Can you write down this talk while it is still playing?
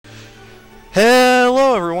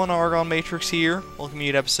Hello everyone, ArgonMatrix here. Welcome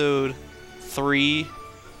you to episode 3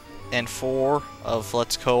 and 4 of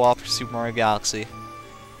Let's Co-op Super Mario Galaxy.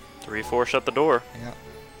 3, 4, shut the door.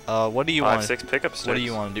 Yeah. What do you 5, want? 6, pick up sticks. What do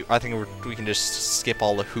you want to do? I think we can just skip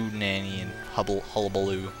all the hootenanny and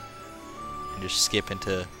hullabaloo and just skip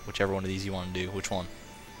into whichever one of these you want to do. Which one?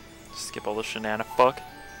 Skip all the shenanifuck. Do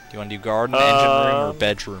you want to do garden, engine room, or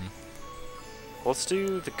bedroom? Let's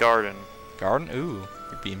do the garden. Garden? Ooh,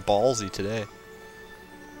 you're being ballsy today.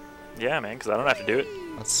 Yeah, man, because I don't have to do it.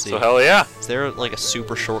 Let's see. So hell yeah. Is there like a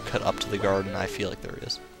super shortcut up to the garden? I feel like there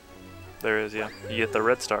is. There is, yeah. You get the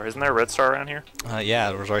red star. Isn't there a red star around here? Yeah,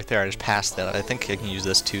 it was right there. I just passed that. I think I can use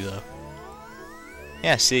this too, though.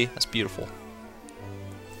 Yeah, see? That's beautiful.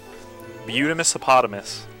 Beautimus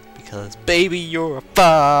hippopotamus. Because, baby, you're a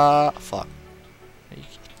fuck.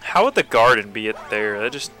 How would the garden be it there?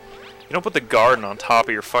 That just... You don't put the garden on top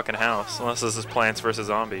of your fucking house, unless this is Plants vs.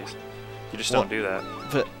 Zombies. You just don't do that.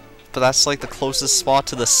 But that's like the closest spot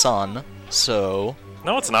to the sun, so...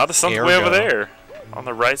 No, it's not. The sun's way over there. On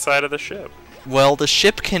the right side of the ship. Well, the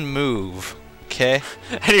ship can move, okay?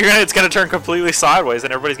 And it's gonna turn completely sideways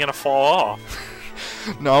and everybody's gonna fall off.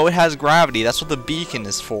 No, it has gravity. That's what the beacon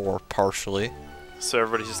is for, partially. So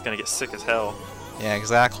everybody's just gonna get sick as hell. Yeah,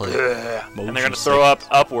 exactly. And they're gonna throw up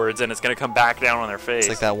upwards and it's gonna come back down on their face. It's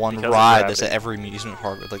like that one ride that's at every amusement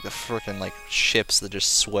park with like the frickin' like ships that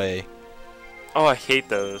just sway. Oh, I hate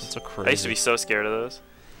those. So crazy. I used to be so scared of those.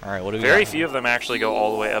 Alright, what do we Very got? few of them actually go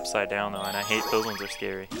all the way upside down though, and I hate those ones. Are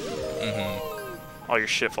scary. All your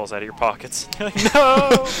shit falls out of your pockets. No!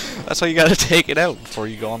 That's why you gotta take it out before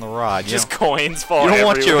you go on the ride. Just coins falling You don't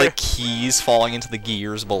want your everywhere. like keys falling into the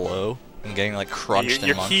gears below and getting like crunched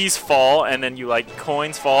Your keys fall, and then you like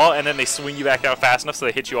coins fall, and then they swing you back down fast enough so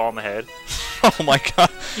they hit you all in the head. Oh my god.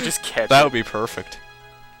 You just catch That it. would be perfect.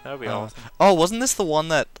 That would be awesome. Oh, wasn't this the one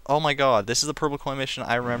that... Oh my god, this is the purple coin mission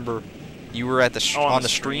I remember you were at the on the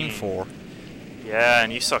stream for. Yeah,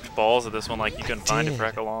 and you sucked balls at this one like you couldn't find it for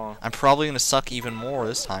heck along. I'm probably going to suck even more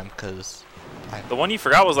this time, because... The one you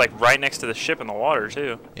forgot was like right next to the ship in the water,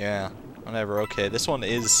 too. Yeah, whatever, okay. This one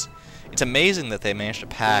is... It's amazing that they managed to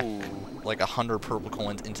pack like 100 purple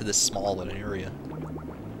coins into this small little area.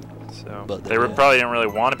 So, but they probably didn't really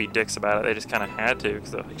want to be dicks about it, they just kind of had to, because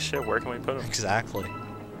they're like, shit, where can we put them? Exactly.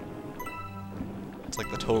 It's like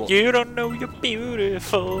the total... You don't know you're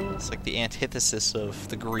beautiful. It's like the antithesis of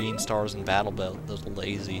the green stars in Battle Belt, those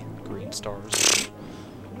lazy green stars.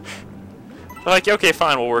 They're like, okay,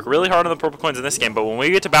 fine, we'll work really hard on the purple coins in this game, but when we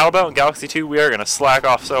get to Battle Belt and Galaxy 2, we are going to slack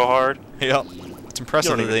off so hard. Yep. It's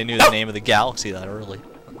impressive that they knew the name of the galaxy that early.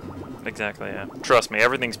 Exactly, yeah. Trust me,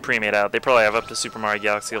 everything's pre-made out. They probably have up to Super Mario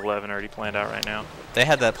Galaxy 11 already planned out right now. They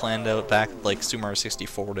had that planned out back like Super Mario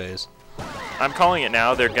 64 days. I'm calling it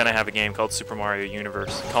now. They're gonna have a game called Super Mario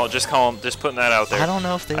Universe. Just putting that out there. I don't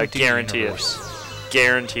know if they would do guarantee Universe. it.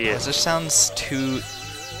 Guarantee it. This sounds too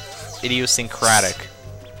idiosyncratic.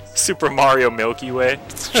 Super Mario Milky Way.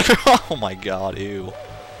 Oh my god, ew.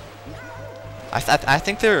 I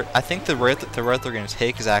think the route they're gonna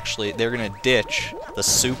take is actually they're gonna ditch the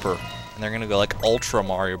Super and they're gonna go like Ultra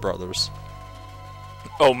Mario Brothers.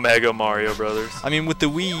 Omega Mario Brothers. I mean, with the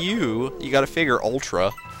Wii U, you gotta figure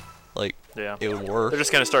Ultra, like it would work. They're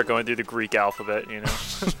just gonna start going through the Greek alphabet, you know.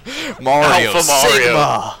 Mario Alpha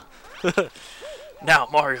Mario. Sigma. Now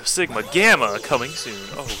Mario Sigma Gamma coming soon.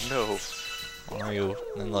 Oh no. Mario,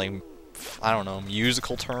 and then like I don't know,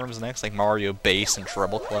 musical terms next, like Mario bass and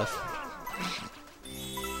treble clef.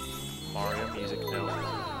 Mario music note.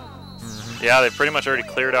 Yeah, they pretty much already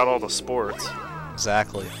cleared out all the sports.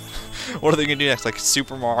 Exactly. What are they gonna do next? Like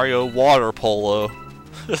Super Mario water polo.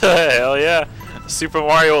 Hell yeah. Super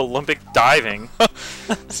Mario Olympic diving.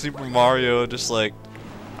 Super Mario just like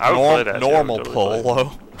I would play that normal too. I would totally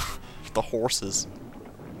polo. With the horses.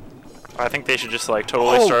 I think they should just like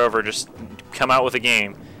totally start over, just come out with a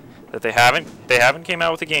game that they haven't came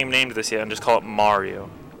out with a game named this yet and just call it Mario.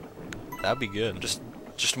 That'd be good.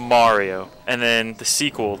 Just Mario, and then the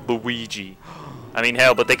sequel, Luigi. I mean,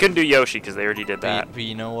 hell, but they couldn't do Yoshi because they already did that. But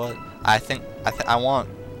you know what? I want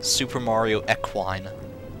Super Mario Equine.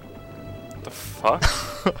 The fuck?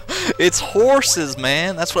 It's horses,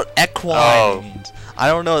 man. That's what equine means. I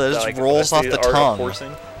don't know. That just like, rolls off the tongue.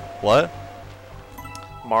 Horsing? What?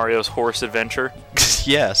 Mario's horse adventure.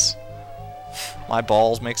 Yes. My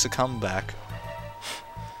balls makes a comeback.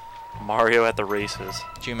 Mario at the races.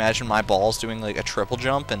 Could you imagine my balls doing like a triple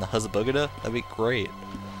jump in the Huzzabugada? That'd be great.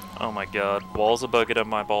 Oh my god. Balls a bugada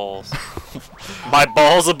my balls. My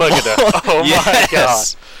balls a bugada. Oh yes. my god.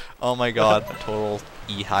 Oh my god. Total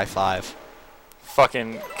E high five.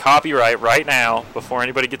 Fucking copyright right now before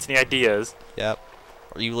anybody gets any ideas. Yep.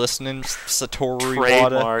 Are you listening, Satoru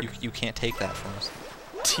Trademark. Iwata? You can't take that from us.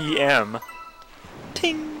 TM.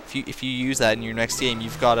 Ting. If you use that in your next game,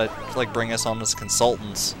 you've got to like bring us on as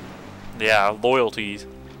consultants. Yeah, loyalties.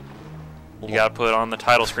 You gotta put on the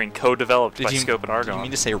title screen, co-developed by Scope and Argon. Did you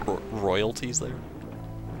mean to say royalties there?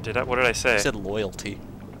 Did I? What did I say? You said loyalty.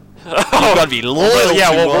 Oh, You gotta be loyal yeah,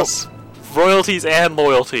 to well, us. royalties and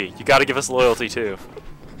loyalty. You gotta give us loyalty too.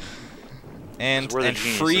 And we're the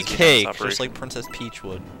free geniuses behind this cake, just operation. like Princess Peach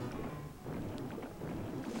would.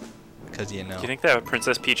 Because you know. Do you think they have a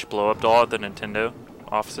Princess Peach blow-up doll at the Nintendo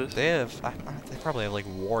offices? They have. They probably have like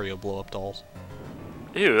Wario blow-up dolls.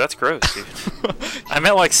 Ew, that's gross, dude. I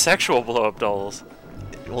meant like sexual blow-up dolls.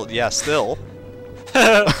 Well, yeah, still.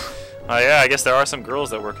 Oh yeah, I guess there are some girls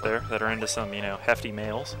that work there that are into some, you know, hefty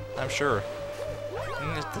males. I'm sure.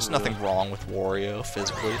 There's nothing wrong with Wario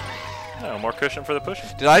physically. No, more cushion for the pushing.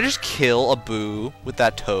 Did I just kill a Boo with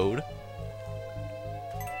that toad?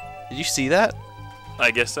 Did you see that?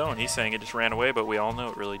 I guess so, and he's saying it just ran away, but we all know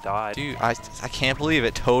it really died. Dude, I can't believe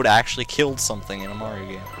it. Toad actually killed something in a Mario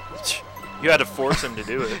game. You had to force him to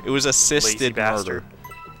do it. It was assisted murder.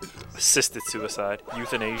 Assisted suicide.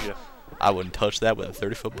 Euthanasia. I wouldn't touch that with a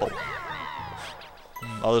 30-foot pole.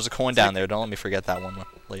 Oh, there's a coin down there. Don't let me forget that one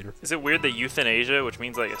later. Is it weird that euthanasia, which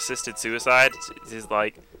means like assisted suicide, is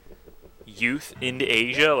like youth in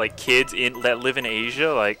Asia, like kids that live in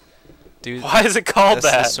Asia? Like, dude, why is it called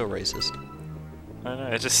that? That's so racist. I don't know.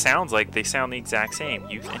 It just sounds like they sound the exact same.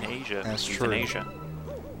 Youth in Asia. That's euthanasia.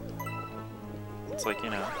 It's like,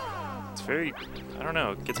 you know, it's very. I don't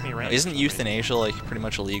know. It gets me right. Isn't euthanasia like pretty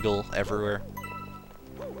much illegal everywhere?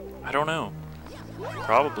 I don't know.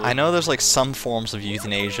 Probably. I know there's like some forms of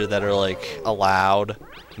euthanasia that are like allowed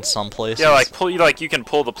in some places. Yeah, like you can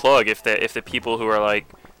pull the plug if the people who are like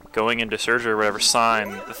going into surgery or whatever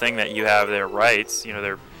sign the thing that you have their rights, you know,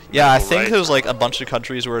 their yeah, I think rights. there's like a bunch of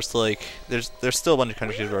countries where it's like there's still a bunch of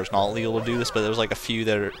countries where it's not legal to do this, but there's like a few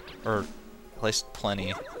that are, or at least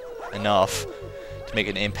plenty enough to make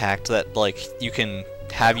an impact that like you can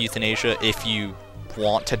have euthanasia if you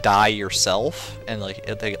want to die yourself, and like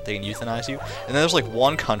they can euthanize you. And then there's like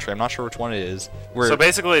one country, I'm not sure which one it is, where so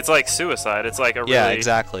basically it's like suicide. It's like a really, yeah,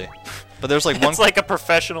 exactly. But there's like one. It's like a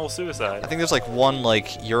professional suicide. I think there's like one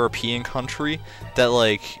like European country that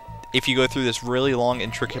like if you go through this really long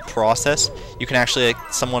intricate process, you can actually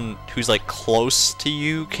like someone who's like close to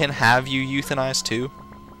you can have you euthanized too.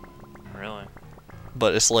 Really?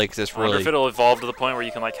 But it's like this I wonder really. if it'll evolve to the point where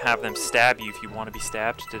you can like have them stab you if you want to be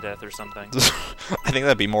stabbed to death or something. I think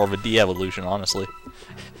that'd be more of a de-evolution, honestly.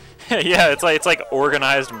 Yeah, it's like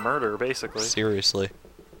organized murder basically. Seriously.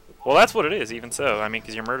 Well, that's what it is. Even so, I mean,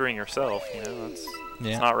 because you're murdering yourself. You know, it's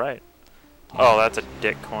not right. Oh, that's a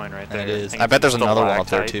dick coin right there. It is. I bet there's another one up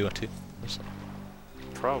there too.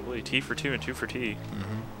 Probably T for 2 and 2 for T.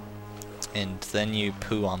 And then you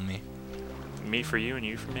poo on me. Me for you and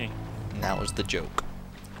you for me. And that was the joke.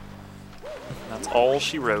 That's all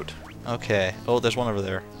she wrote. Okay. Oh, there's one over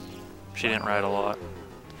there. She didn't write a lot.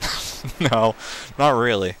 No, not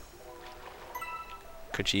really.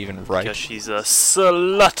 Could she even write? Because she's a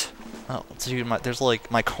slut. Oh, dude, there's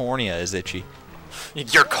like my cornea is itchy.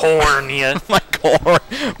 Your cornea. my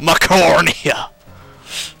cornea.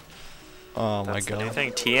 Oh my That's the god. new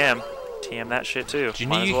thing. TM that shit too. Did you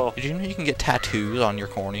Might as well. did you know you can get tattoos on your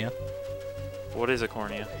cornea? What is a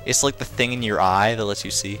cornea? It's like the thing in your eye that lets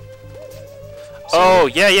you see. So, oh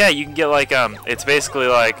yeah, you can get like it's basically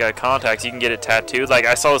like contacts. You can get it tattooed. Like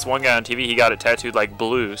I saw this one guy on TV. He got it tattooed like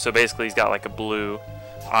blue. So basically, he's got like a blue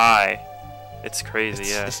eye. It's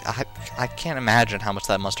crazy, I can't imagine how much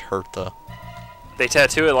that must hurt though. They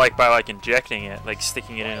tattoo it like by like injecting it, like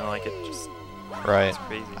sticking it in, and like it just. Right. It's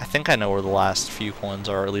crazy. I think I know where the last few coins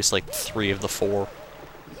are. At least like 3 of the 4.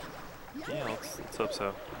 Yeah, let's hope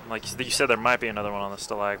so. Like you said, there might be another one on the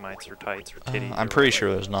stalagmites or tights or titties. I'm pretty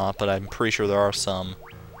sure there's not, but I'm pretty sure there are some.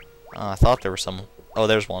 I thought there were some. Oh,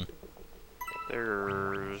 there's one.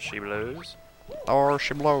 There she blows. Or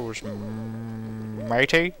she blows,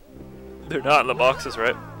 matey. They're not in the boxes,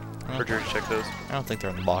 right? Or did you check those? I don't think they're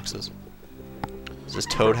in the boxes. Does this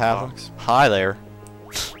toad have them? Box. Hi there.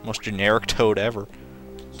 Most generic toad ever.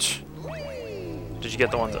 Did you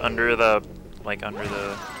get the ones under the,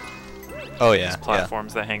 Oh yeah,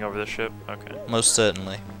 platforms that hang over the ship? Okay. Most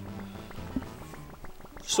certainly.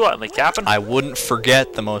 Certainly, Captain. I wouldn't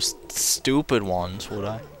forget the most stupid ones, would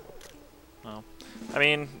I? No. I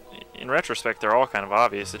mean, in retrospect, they're all kind of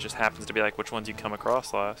obvious. It just happens to be like which ones you come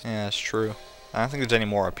across last. Yeah, that's true. I don't think there's any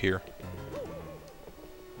more up here.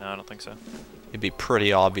 No, I don't think so. It'd be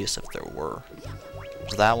pretty obvious if there were.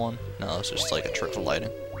 Was that one? No, it's just like a trick of lighting.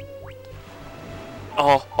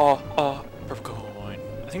 Oh, perfect coin.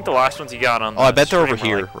 think the last ones you got on the Oh, I bet they're over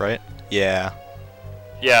stream were, here, like, right? Yeah.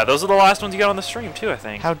 Yeah, those are the last ones you got on the stream, too, I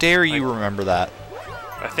think. How dare you remember that?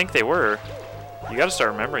 I think they were. You gotta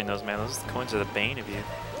start remembering those, man. Those coins are the bane of you.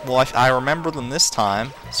 Well, I remember them this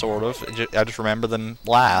time, sort of. I just remember them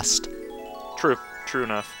last. True. True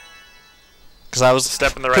enough. Because I was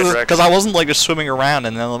Step in the right direction. Because I wasn't like just swimming around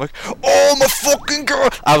and then I'm like, oh my fucking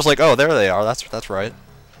god! I was like, oh, there they are. That's right.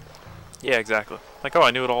 Yeah, exactly. Like, oh,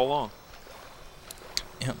 I knew it all along.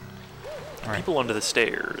 Yep. All right. People under the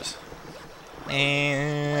stairs.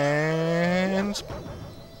 And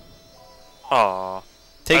Aw.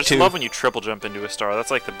 take I just two. love when you triple jump into a star.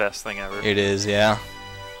 That's like the best thing ever. It is, yeah.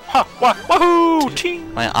 Ha! Wahoo!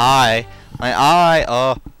 Ching! My eye.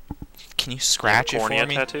 Can you scratch it for Cornea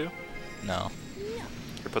me? tattoo? No.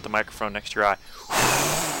 Or put the microphone next to your eye.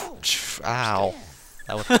 Ow.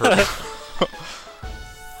 That would hurt.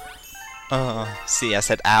 See, I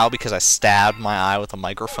said ow because I stabbed my eye with a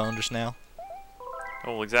microphone just now.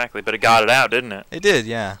 Oh, exactly. But it got it out, didn't it? It did,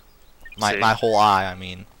 yeah. My whole eye, I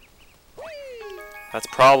mean. That's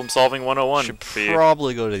problem solving 101 Should for you.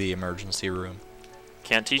 probably go to the emergency room.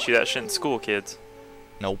 Can't teach you that shit in school, kids.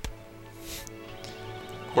 Nope.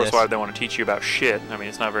 Of course, Yes. why would they want to teach you about shit? I mean,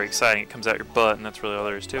 it's not very exciting. It comes out your butt, and that's really all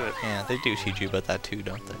there is to it. Yeah, they do teach you about that too,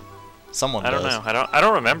 don't they? Someone I don't does. know. I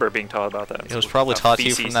don't remember being taught about that. It was probably About taught to you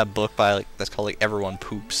feces. from that book by that's called like Everyone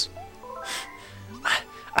Poops.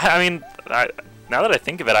 I mean, now that I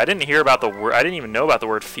think of it, I didn't hear about the word. I didn't even know about the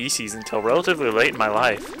word feces until relatively late in my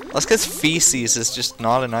life. That's because feces is just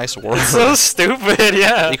not a nice word. It's so stupid.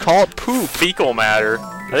 Yeah. They call it poop. Fecal matter.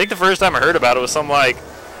 I think the first time I heard about it was some like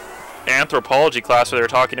anthropology class where they were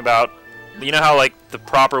talking about, you know how like the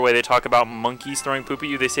proper way they talk about monkeys throwing poop at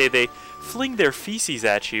you, they say they fling their feces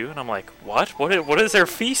at you, and I'm like, what? What is their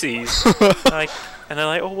feces? and they're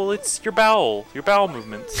like, oh well, it's your bowel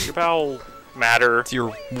movements, your bowel matter. It's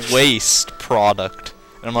your waste product.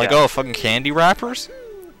 And I'm like, Yeah. oh, fucking candy wrappers?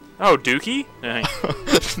 Oh, dookie.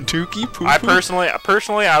 Dookie poo. I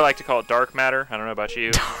personally I like to call it dark matter. I don't know about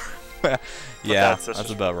you. Yeah, that's that's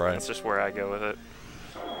just- about right. That's just where I go with it.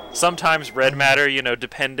 Sometimes red matter, you know,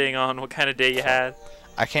 depending on what kind of day you had.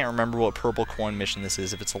 I can't remember what purple coin mission this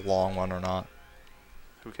is, if it's a long one or not.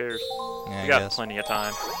 Who cares? Yeah, We I got guess. plenty of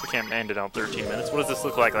time. We can't end it on 13 minutes. What does this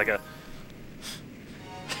look like? Like a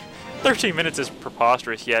 13 minutes is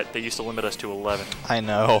preposterous, yet they used to limit us to 11. I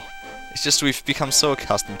know. It's just we've become so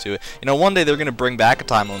accustomed to it. You know, one day they're going to bring back a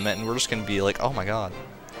time limit, and we're just going to be like, oh my god.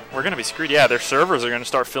 We're going to be screwed. Yeah, their servers are going to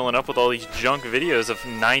start filling up with all these junk videos of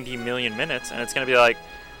 90 million minutes, and it's going to be like,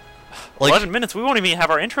 Like- 11 minutes? We won't even have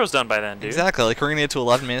our intros done by then, dude. Exactly. Like, we're going to get to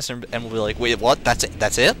 11 minutes, and we'll be like, wait, what? That's it?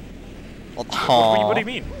 That's it? What do you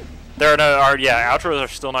mean? There are no, outros are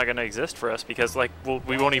still not going to exist for us because, like,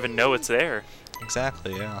 we won't even know it's there.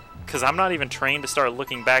 Exactly, yeah. Because I'm not even trained to start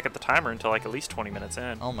looking back at the timer until, like, at least 20 minutes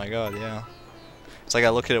in. Oh my god, yeah. It's like I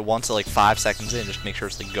look at it once at like 5 seconds in, just make sure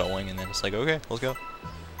it's like going, and then it's like, okay, let's go.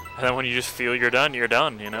 And then when you just feel you're done, you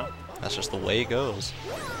know? That's just the way it goes.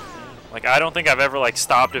 Like, I don't think I've ever, like,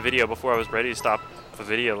 stopped a video before I was ready to stop a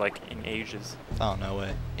video, like, in ages. Oh, no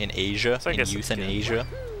way. In Asia? So I in guess it's good. euthanasia?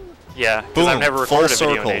 Yeah, because Boom, I've never full recorded a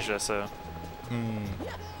video circle. in Asia, so...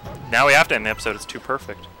 Hmm. Now we have to end the episode. It's too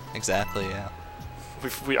perfect. Exactly, yeah.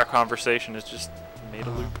 Our conversation is just made a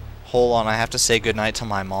loop. Hold on, I have to say goodnight to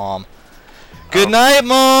my mom. Good night,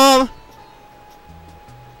 Mom!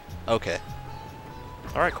 Okay.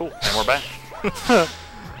 Alright, cool. And we're back.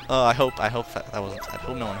 I hope that wasn't. I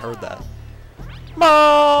hope no one heard that.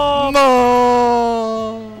 Mom!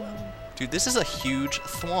 Mom! Dude, this is a huge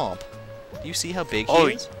thwomp. Do you see how big Oh,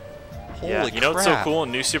 he is? Holy Yeah, you know what's so crap. cool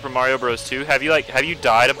in New Super Mario Bros. 2? Have you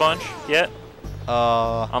died a bunch yet?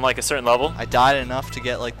 On like a certain level? I died enough to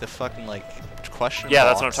get like the fucking like question Yeah,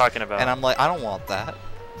 that's what I'm box, talking about. And I'm like, I don't want that.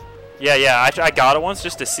 Yeah, I got it once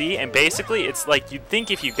just to see, and basically it's like you'd think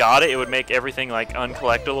if you got it, it would make everything like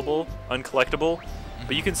uncollectible,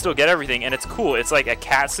 but you can still get everything, and it's cool. It's like a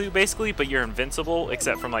cat suit basically, but you're invincible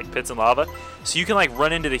except from like pits and lava, so you can like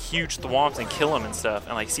run into the huge thwomps and kill them and stuff,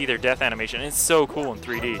 and like see their death animation. And it's so cool in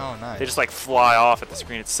 3D. Oh, nice. They just like fly off at the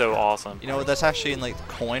screen. It's so awesome. You know, that's actually in like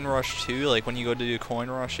Coin Rush too. Like when you go to do Coin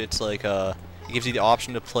Rush, it's like it gives you the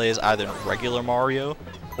option to play as either regular Mario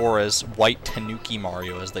or as White Tanuki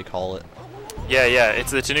Mario, as they call it. Yeah,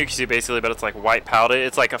 it's the Tanuki suit basically, but it's like white powder.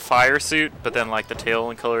 It's like a fire suit, but then like the tail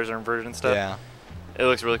and colors are inverted and stuff. Yeah. It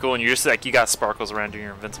looks really cool, and you just like you got sparkles around you.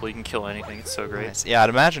 You're invincible. You can kill anything. It's so great. Nice. Yeah, I'd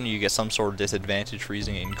imagine you get some sort of disadvantage for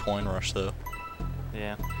using it in Coin Rush though.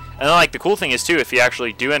 Yeah. And then like the cool thing is too, if you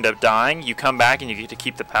actually do end up dying, you come back and you get to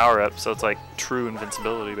keep the power up. So it's like true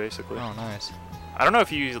invincibility basically. Oh, nice. I don't know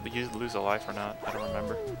if you lose a life or not. I don't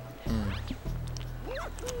remember.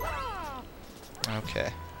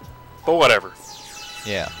 Okay. But whatever.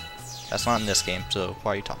 Yeah. That's not in this game, so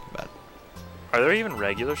why are you talking about it? Are there even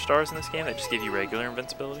regular stars in this game that just give you regular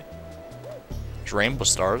invincibility? There's rainbow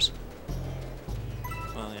stars.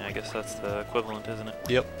 Well, yeah, I guess that's the equivalent, isn't it?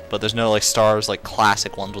 Yep. But there's no like stars like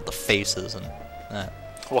classic ones with the faces and that.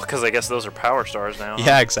 Well, because I guess those are power stars now. Huh?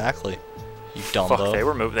 Yeah, exactly. You dumbo.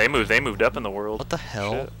 Fuck, they moved up in the world. What the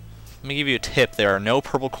hell? Shit. Let me give you a tip. There are no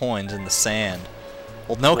purple coins in the sand.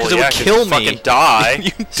 Well, no, because Well, yeah, it would kill you me. fucking die.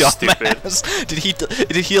 You Stupid. dumbass.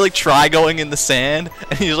 Did he like try going in the sand?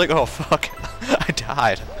 And he was like, oh fuck, I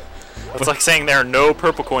died. It's like saying there are no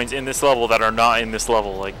purple coins in this level that are not in this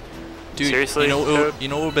level. Like, Dude, seriously? you know what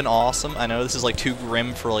would have been awesome? I know this is like too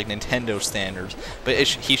grim for like Nintendo standards, but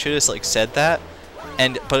he should have like said that,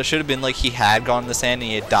 but it should have been like he had gone in the sand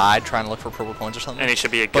and he had died trying to look for purple coins or something. And he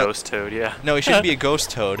should be a ghost toad, yeah. No, he shouldn't be a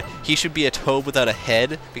ghost toad. He should be a toad without a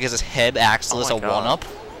head because his head acts as a God. one-up.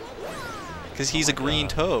 Because he's a green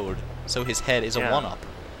toad, so his head is a one-up.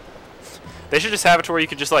 They should just have it to where you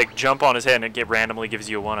could just like jump on his head and it randomly gives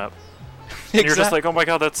you a one-up. And you're just like, oh my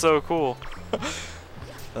god, that's so cool.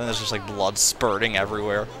 And then there's just like blood spurting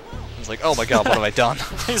everywhere. He's like, oh my god, what have I done?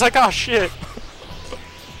 He's like, oh shit.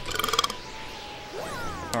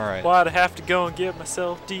 Alright. Why'd I have to go and get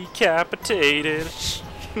myself decapitated?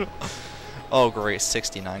 Oh great,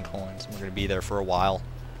 69 coins. We're gonna be there for a while.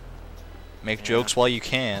 Make jokes while you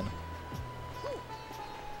can.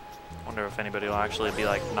 Wonder if anybody will actually be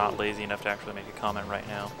like not lazy enough to actually make a comment right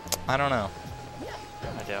now. I don't know.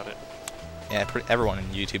 I doubt it. Yeah, everyone on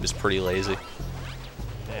YouTube is pretty lazy.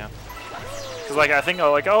 Yeah. Cause like I think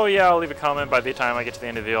oh yeah, I'll leave a comment by the time I get to the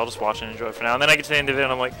end of the video. I'll just watch and enjoy it for now. And then I get to the end of it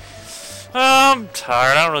and I'm like, I'm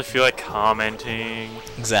tired. I don't really feel like commenting.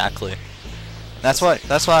 Exactly. That's why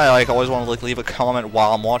I like always want to like leave a comment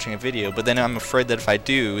while I'm watching a video, but then I'm afraid that if I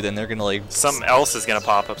do, then they're gonna like something else is gonna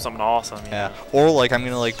pop up, something awesome. Yeah. Know? Or like I'm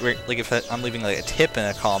gonna like if I'm leaving like a tip in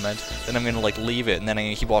a comment, then I'm gonna like leave it, and then I'm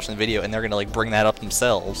gonna keep watching the video, and they're gonna like bring that up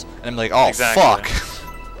themselves, and I'm like, oh exactly. fuck.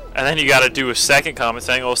 And then you gotta do a second comment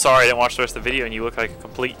saying, oh sorry, I didn't watch the rest of the video, and you look like a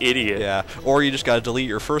complete idiot. Yeah. Or you just gotta delete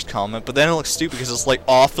your first comment, but then it looks stupid because it's like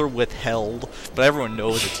author withheld, but everyone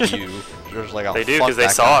knows it's you. You're just like, oh, they do because they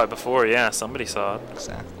saw it before. Yeah, somebody saw it.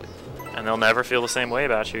 Exactly. And they'll never feel the same way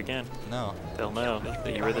about you again. No. They'll know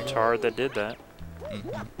that you were the tard that did that.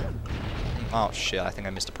 Oh shit! I think I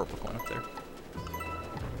missed a purple coin up there.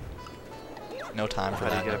 No time for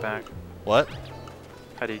that. How do you get it back? What?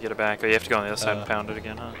 How do you get it back? Oh, you have to go on the other side and pound it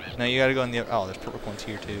again, huh? No, you gotta go in the. Oh, there's purple coins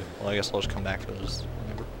here too. Well, I guess I'll just come back to those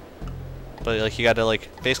whenever. But like you gotta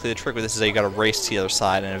like basically the trick with this is that you gotta race to the other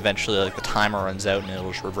side, and eventually like the timer runs out and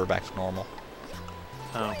it'll just revert back to normal.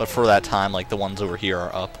 Oh. But for that time, like the ones over here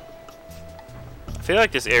are up. I feel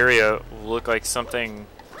like this area will look like something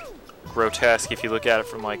grotesque if you look at it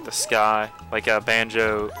from like the sky, like a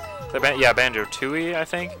Banjo Tooie, I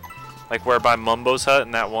think. Like where by Mumbo's hut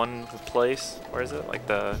in that one place. Where is it? Like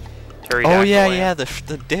the pterodactyl. Oh yeah,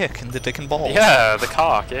 the dick and balls. Yeah, the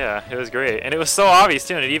cock. Yeah, it was great, and it was so obvious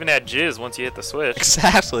too. And it even had jizz once you hit the switch.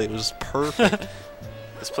 Exactly, it was perfect.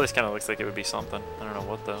 This place kind of looks like it would be something. I don't know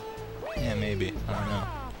what though. Yeah, maybe. I don't know.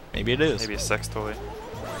 Maybe it is. Maybe a sex toy.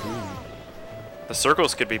 Ooh. The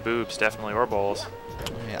circles could be boobs, definitely, or balls.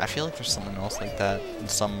 Yeah, I feel like there's something else like that in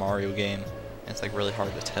some Mario game. It's like really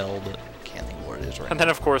hard to tell, but I can't think of what it is right now. And then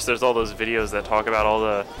of course there's all those videos that talk about all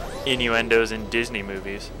the innuendos in Disney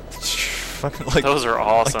movies. Like, those are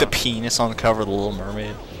awesome. Like the penis on the cover of The Little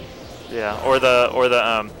Mermaid. Yeah, or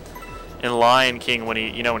the in Lion King when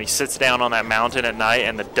he sits down on that mountain at night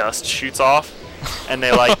and the dust shoots off, and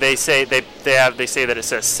they say that it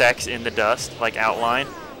says sex in the dust, like outline.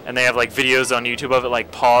 And they have like videos on YouTube of it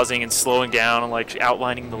like pausing and slowing down and like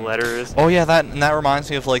outlining the letters. Oh yeah, that reminds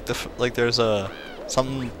me of like there's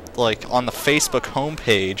something like on the Facebook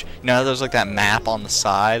homepage. You know how there's like that map on the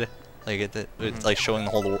side, like it's like showing the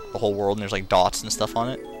whole world, and there's like dots and stuff on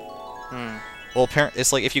it. Well, apparently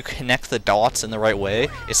it's like if you connect the dots in the right way,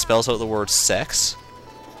 it spells out the word sex.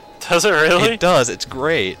 Does it really? It does. It's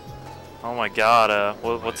great. Oh my god.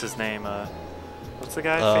 What's his name? What's the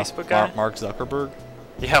guy? Facebook guy? Mark Zuckerberg.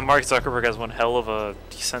 Yeah, Mark Zuckerberg has one hell of a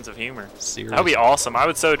sense of humor. Seriously. That would be awesome. I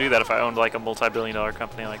would so do that if I owned like a multi-billion-dollar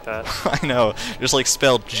company like that. I know. Just like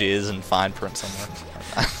spell jizz in fine print somewhere.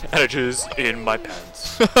 And it is in my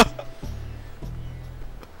pants. Well,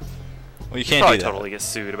 you can't do that. Totally get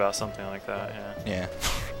sued about something like that. Yeah. Yeah.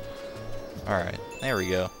 All right. There we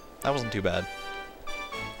go. That wasn't too bad.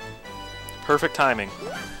 Perfect timing.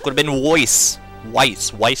 Could have been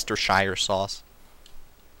Worcestershire sauce.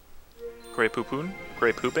 Grey Poopin?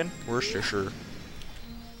 Grey Poopin? Worcestershire.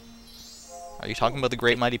 Are you talking about the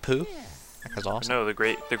Great Mighty Pooh? That guy's awesome. No, the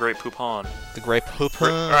great Poupon. The Grey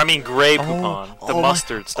Poupon. Or, I mean, Grey Poupon. The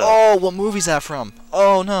mustard stuff. Oh, what movie's that from?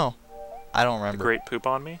 Oh no, I don't remember. The Great Poop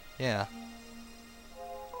on Me. Yeah.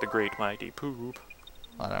 The Great Mighty Poop.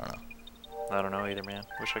 I don't know. I don't know either, man.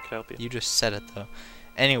 Wish I could help you. You just said it though.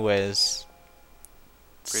 Anyways,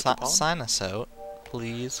 sign us out,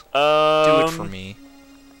 please. Do it for me.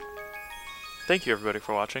 Thank you everybody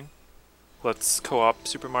for watching. Let's co-op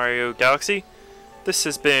Super Mario Galaxy. This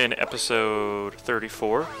has been episode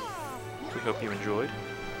 34. We hope you enjoyed.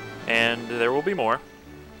 And there will be more.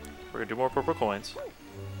 We're going to do more purple coins.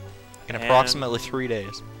 In approximately 3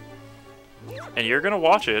 days. And you're going to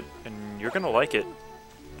watch it, and you're going to like it.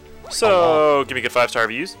 So, give me good 5-star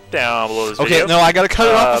reviews down below this video. Okay, no, I gotta cut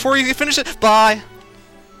it off before you finish it. Bye!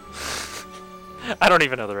 I don't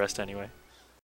even know the rest anyway.